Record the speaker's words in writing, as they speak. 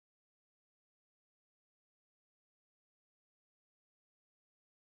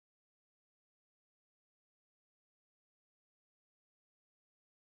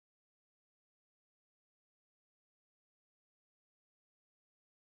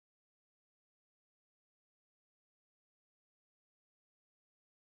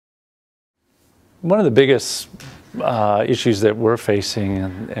One of the biggest issues that we're facing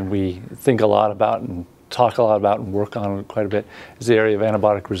and we think a lot about and talk a lot about and work on quite a bit is the area of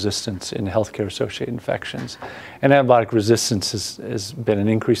antibiotic resistance in healthcare associated infections. And antibiotic resistance has been an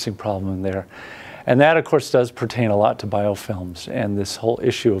increasing problem in there. And that, of course, does pertain a lot to biofilms and this whole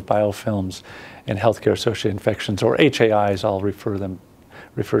issue of biofilms in healthcare associated infections, or HAIs. I'll refer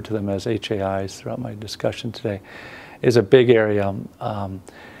to them as HAIs throughout my discussion today, is a big area.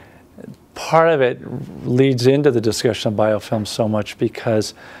 Part of it leads into the discussion of biofilms so much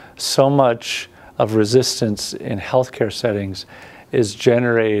because so much of resistance in healthcare settings is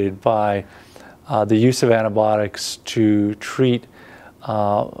generated by the use of antibiotics to treat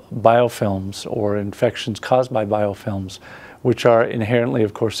biofilms or infections caused by biofilms, which are inherently,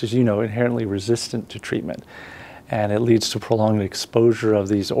 of course, as you know, inherently resistant to treatment. And it leads to prolonged exposure of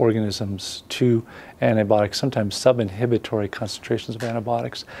these organisms to antibiotics, sometimes sub-inhibitory concentrations of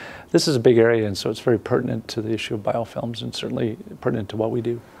antibiotics. This is a big area, and so it's very pertinent to the issue of biofilms and certainly pertinent to what we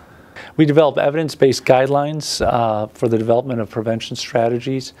do. We develop evidence-based guidelines for the development of prevention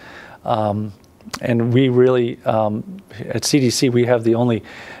strategies. And we really, at CDC, we have the only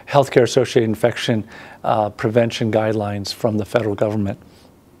healthcare-associated infection prevention guidelines from the federal government.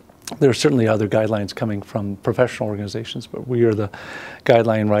 There are certainly other guidelines coming from professional organizations, but we are the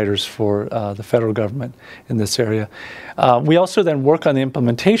guideline writers for the federal government in this area. We also then work on the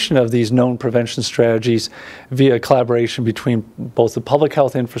implementation of these known prevention strategies via collaboration between both the public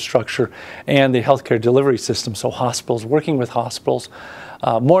health infrastructure and the healthcare delivery system, so hospitals, working with hospitals.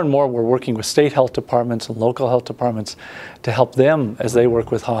 More and more we're working with state health departments and local health departments to help them as they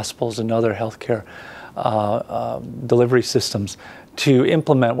work with hospitals and other healthcare delivery systems to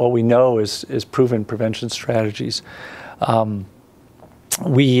implement what we know is proven prevention strategies.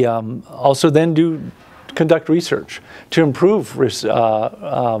 We also then conduct research to improve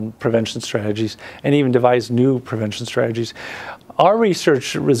prevention strategies and even devise new prevention strategies. Our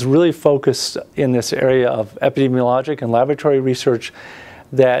research was really focused in this area of epidemiologic and laboratory research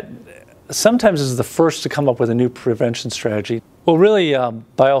that sometimes is the first to come up with a new prevention strategy. Well, really,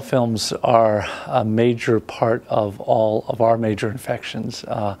 biofilms are a major part of all of our major infections.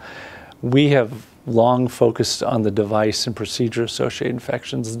 We have long focused on the device and procedure-associated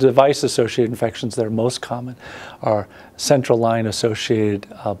infections. The device-associated infections that are most common are central line-associated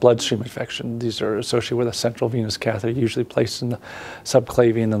bloodstream infection. These are associated with a central venous catheter, usually placed in the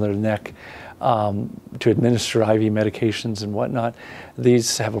subclavian of the neck to administer IV medications and whatnot.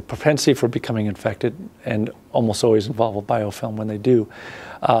 These have a propensity for becoming infected and almost always involve a biofilm when they do.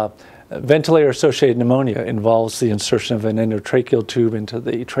 Ventilator-associated pneumonia involves the insertion of an endotracheal tube into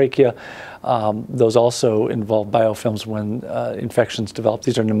the trachea. Those also involve biofilms when infections develop.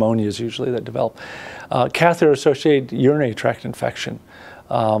 These are pneumonias usually that develop. Catheter-associated urinary tract infection,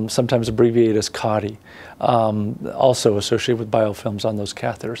 sometimes abbreviated as CAUTI, also associated with biofilms on those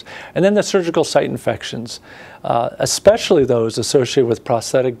catheters. And then the surgical site infections, especially those associated with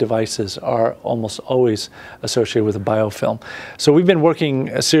prosthetic devices, are almost always associated with a biofilm. So we've been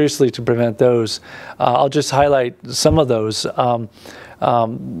working seriously to prevent those. I'll just highlight some of those. The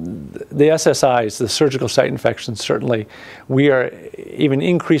SSIs, the surgical site infections, certainly, we are even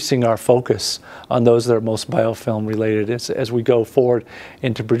increasing our focus on those that are most biofilm related. As we go forward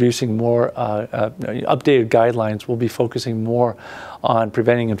into producing more updated guidelines, we'll be focusing more on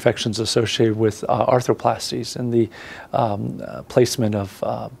preventing infections associated with arthroplasties and the placement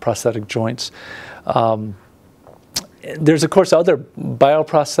of prosthetic joints. There's, of course, other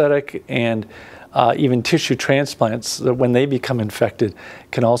bioprosthetic and even tissue transplants that when they become infected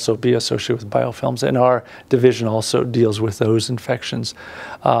can also be associated with biofilms, and our division also deals with those infections.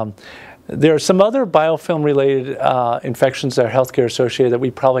 There are some other biofilm-related infections that are healthcare associated that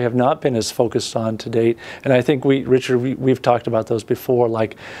we probably have not been as focused on to date, and I think Richard, we've talked about those before,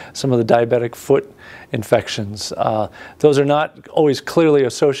 like some of the diabetic foot infections. Those are not always clearly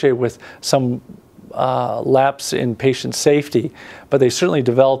associated with some lapse in patient safety, but they certainly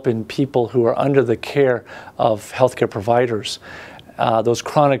develop in people who are under the care of healthcare providers. Those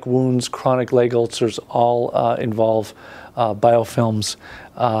chronic wounds, chronic leg ulcers all involve biofilms.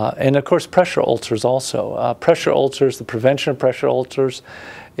 And of course pressure ulcers also. Pressure ulcers, the prevention of pressure ulcers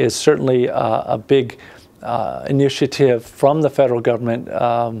is certainly a big initiative from the federal government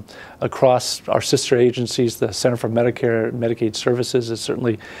across our sister agencies. The Center for Medicare and Medicaid Services is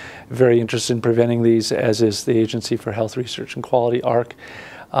certainly very interested in preventing these, as is the Agency for Health Research and Quality,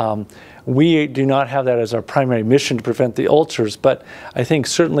 AHRQ. We do not have that as our primary mission to prevent the ulcers, but I think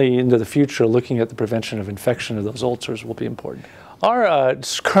certainly into the future looking at the prevention of infection of those ulcers will be important. Our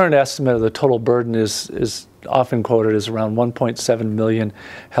current estimate of the total burden is often quoted as around 1.7 million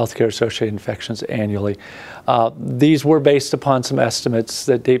healthcare-associated infections annually. These were based upon some estimates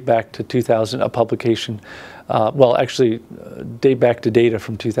that date back to 2000, a publication, well, actually date back to data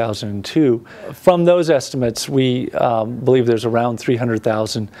from 2002. From those estimates, we believe there's around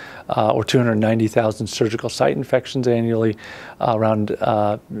 300,000 or 290,000 surgical site infections annually, around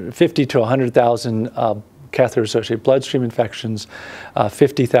 50 to 100,000 catheter-associated bloodstream infections,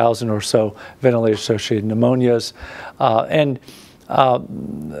 50,000 or so ventilator-associated pneumonias, and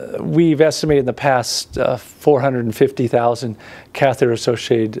we've estimated in the past 450,000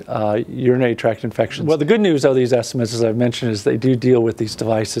 catheter-associated urinary tract infections. Well, the good news of these estimates, as I've mentioned, is they do deal with these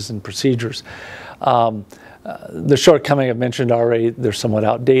devices and procedures. The shortcoming I've mentioned already, they're somewhat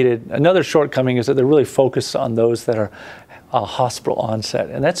outdated. Another shortcoming is that they're really focused on those that are hospital onset,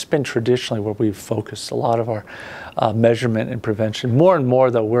 and that's been traditionally where we've focused a lot of our measurement and prevention. More and more,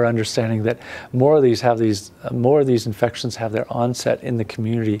 though, we're understanding that more of these infections have their onset in the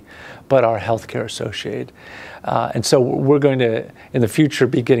community, but are healthcare associated. And so we're going to, in the future,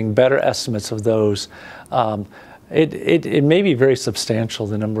 be getting better estimates of those. It may be very substantial,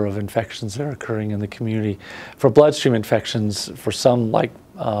 the number of infections that are occurring in the community. For bloodstream infections, for some, like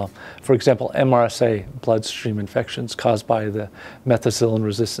for example, MRSA bloodstream infections caused by the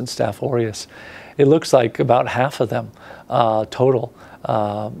methicillin-resistant Staph aureus, it looks like about half of them total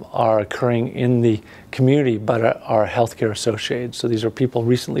are occurring in the community, but are healthcare associated. So these are people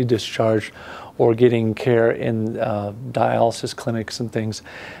recently discharged or getting care in dialysis clinics and things.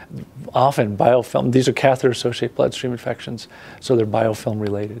 Often biofilm, these are catheter-associated bloodstream infections, so they're biofilm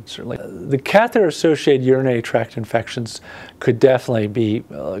related, certainly. The catheter-associated urinary tract infections could definitely be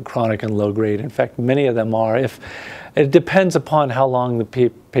chronic and low grade. In fact, many of them are. It depends upon how long the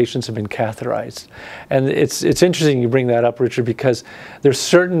patients have been catheterized. And it's interesting you bring that up, Richard, because there's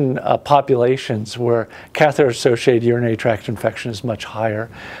certain populations where catheter-associated urinary tract infection is much higher.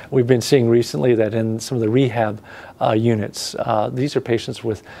 We've been seeing recently that in some of the rehab units, these are patients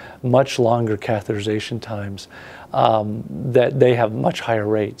with much longer catheterization times, that they have much higher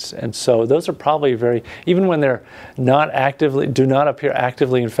rates. And so those are probably even when they're do not appear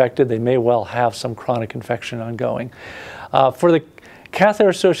actively infected, they may well have some chronic infection ongoing. For the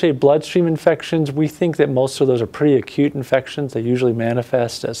catheter-associated bloodstream infections, we think that most of those are pretty acute infections. They usually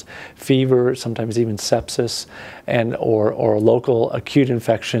manifest as fever, sometimes even sepsis, or local acute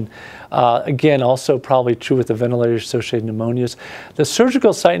infection. Again, also probably true with the ventilator-associated pneumonias. The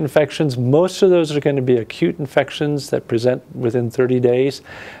surgical site infections, most of those are going to be acute infections that present within 30 days.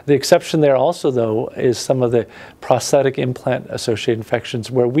 The exception there also, though, is some of the prosthetic implant-associated infections,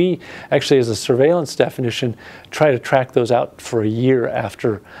 where we actually, as a surveillance definition, try to track those out for a year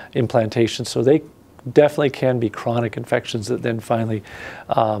after implantation. So they definitely can be chronic infections that then finally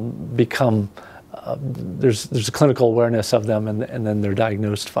become there's a clinical awareness of them, and then they're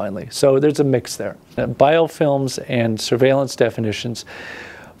diagnosed finally. So there's a mix there. Biofilms and surveillance definitions.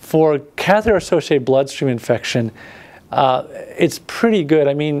 For catheter-associated bloodstream infection, it's pretty good.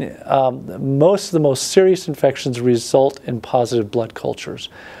 I mean, most of the most serious infections result in positive blood cultures.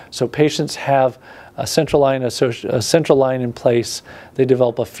 So patients have a central line in place. They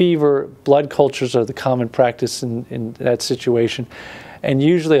develop a fever. Blood cultures are the common practice in that situation. And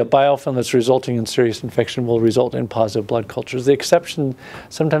usually a biofilm that's resulting in serious infection will result in positive blood cultures. The exception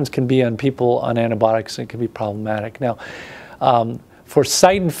sometimes can be on people on antibiotics, and it can be problematic. Now, for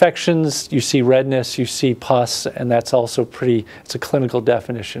site infections, you see redness, you see pus, and that's also it's a clinical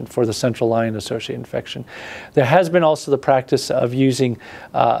definition for the central line associated infection. There has been also the practice of using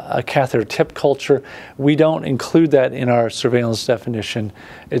a catheter tip culture. We don't include that in our surveillance definition.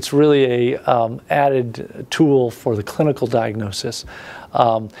 It's really a added tool for the clinical diagnosis.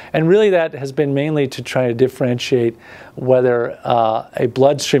 And really that has been mainly to try to differentiate whether a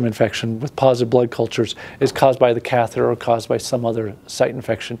bloodstream infection with positive blood cultures is caused by the catheter or caused by some other site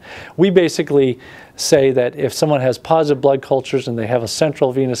infection. We basically say that if someone has positive blood cultures and they have a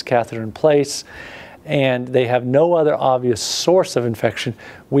central venous catheter in place and they have no other obvious source of infection,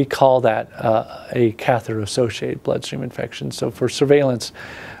 we call that a catheter-associated bloodstream infection. So for surveillance,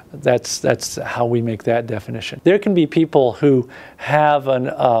 that's how we make that definition. There can be people who have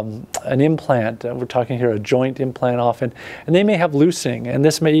an implant, we're talking here a joint implant often, and they may have loosening, and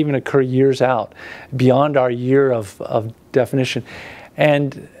this may even occur years out, beyond our year of definition.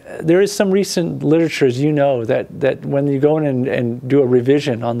 And there is some recent literature, as you know, that when you go in and do a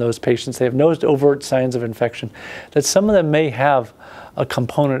revision on those patients, they have no overt signs of infection, that some of them may have a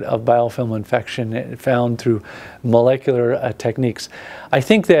component of biofilm infection found through molecular techniques. I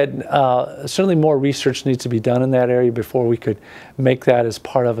think that certainly more research needs to be done in that area before we could make that as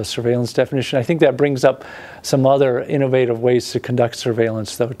part of a surveillance definition. I think that brings up some other innovative ways to conduct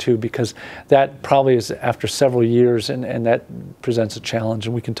surveillance, though, too, because that probably is after several years, and that presents a challenge,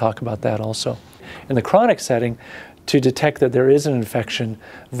 and we can talk about that also. In the chronic setting, to detect that there is an infection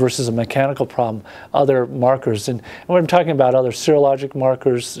versus a mechanical problem, other markers. And when I'm talking about other serologic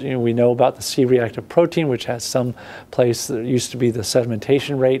markers, we know about the C-reactive protein, which has some place. There used to be the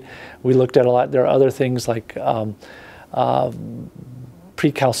sedimentation rate. We looked at a lot. There are other things like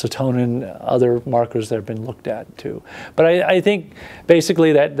precalcitonin, other markers that have been looked at too. But I think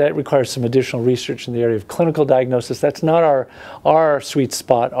basically that requires some additional research in the area of clinical diagnosis. That's not our sweet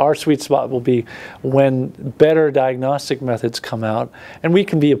spot. Our sweet spot will be when better diagnostic methods come out, and we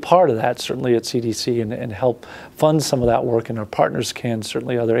can be a part of that certainly at CDC and help fund some of that work, and our partners can,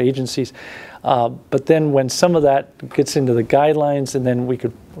 certainly other agencies. But then when some of that gets into the guidelines, and then we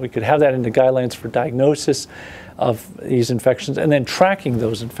could have that in the guidelines for diagnosis of these infections, and then tracking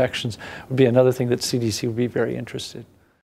those infections would be another thing that CDC would be very interested in.